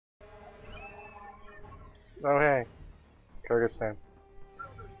Oh hey, Kyrgyzstan.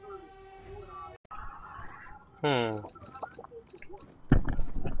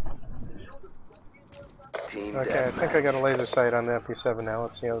 Team Okay, I think I got a laser sight on the MP7 now.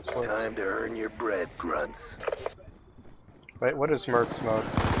 Let's see how this works. Time to earn your bread, grunts. Wait, what is Merc's mode?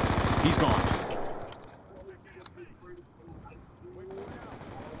 He's gone.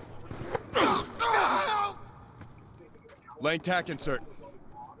 Lane tack insert.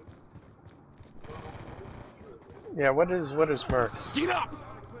 Yeah, what is Merc's? Get up!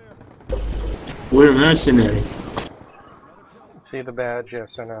 We're mercenaries. See the badge?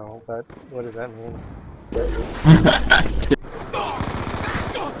 Yes, I know, but what does that mean?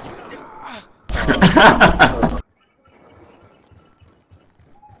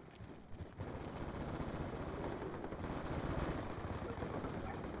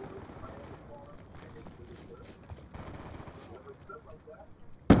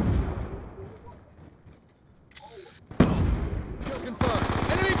 Confirmed.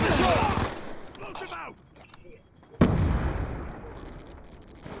 Enemy patrol! Launch him out!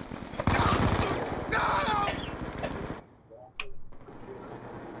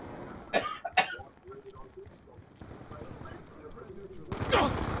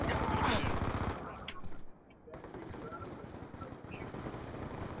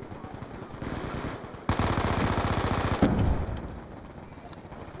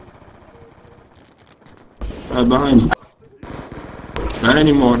 Right behind you. Not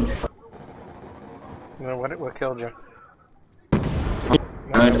anymore. No, what killed you?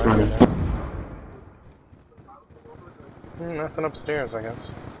 Right in front of you. Nothing upstairs, I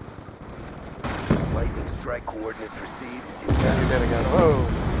guess. Lightning strike coordinates received. Yeah, you did again.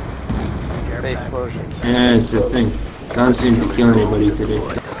 Whoa! Base explosions. Yeah, it's a thing. Can't seem to kill anybody today.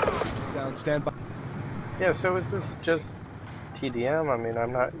 Down, stand by. Yeah, so is this just TDM? I mean,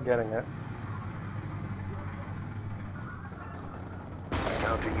 I'm not getting it.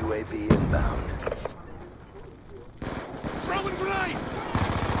 Counter UAV inbound. Throwing grenade!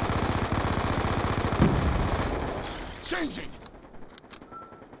 Changing!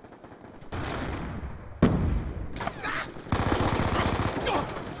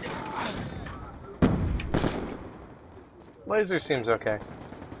 Laser seems okay.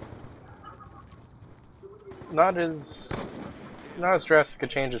 Not as drastic a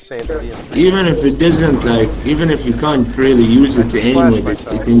change as say the Even if it doesn't, like, even if you can't really use it to aim with it,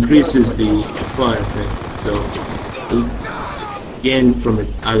 it increases the fire effect. So, you gain from it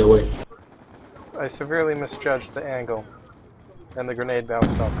either way. I severely misjudged the angle, and the grenade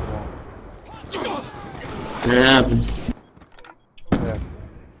bounced off the wall. And it happens. Yeah.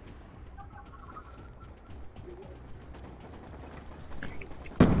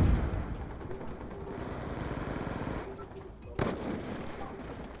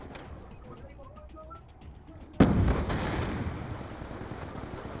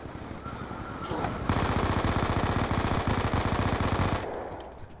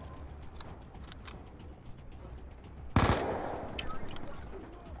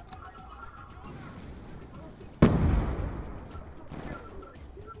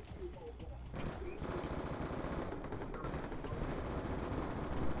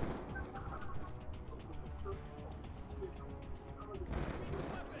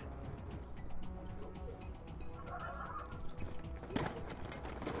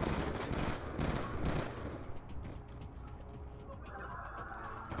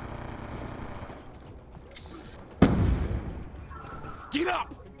 Get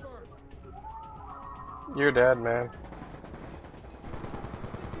up! You're dead, man.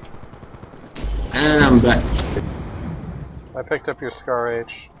 And I'm back. I picked up your Scar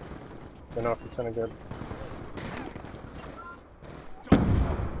H. Don't know if it's any good.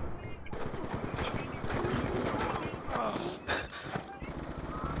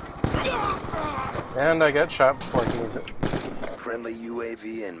 And I got shot before I can use it. Friendly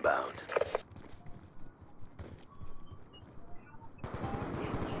UAV inbound.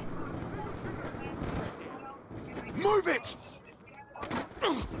 Move it!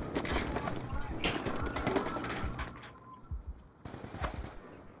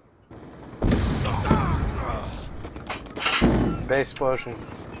 Base explosions.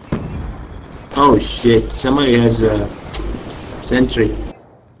 Oh shit, somebody has a sentry.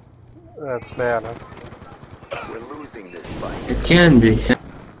 That's bad, huh? We're losing this fight. It can be.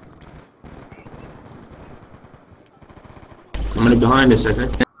 Somebody behind us, I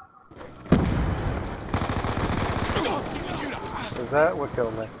think. Is that what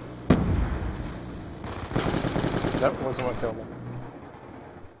killed me? That wasn't what killed me.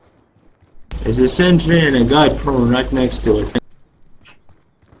 There's a sentry and a guy prone right next to it.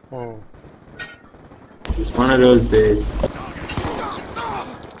 It's one of those days.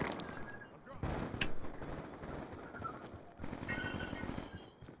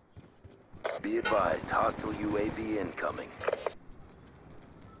 Be advised, hostile UAV incoming.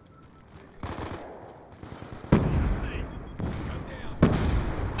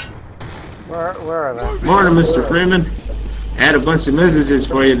 Where are they? Morning, Mr. Freeman. I had a bunch of messages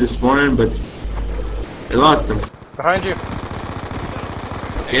for you this morning, but I lost them. Behind you.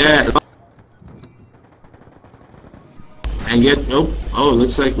 Yeah. And yet, nope. Oh,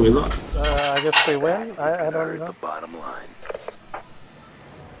 looks like we lost. I guess we win? That is I gonna don't hurt know. the bottom line.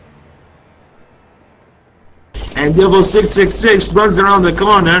 And Devil 666 runs around the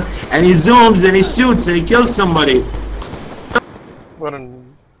corner, and he zooms, and he shoots, and he kills somebody. What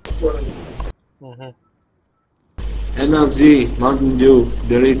an... MLG, Mountain Dew,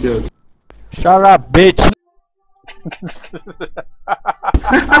 Doritos. Shut up, bitch!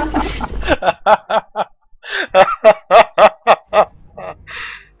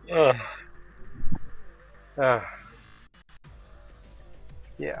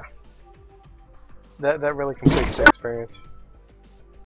 Yeah. That really completes the experience.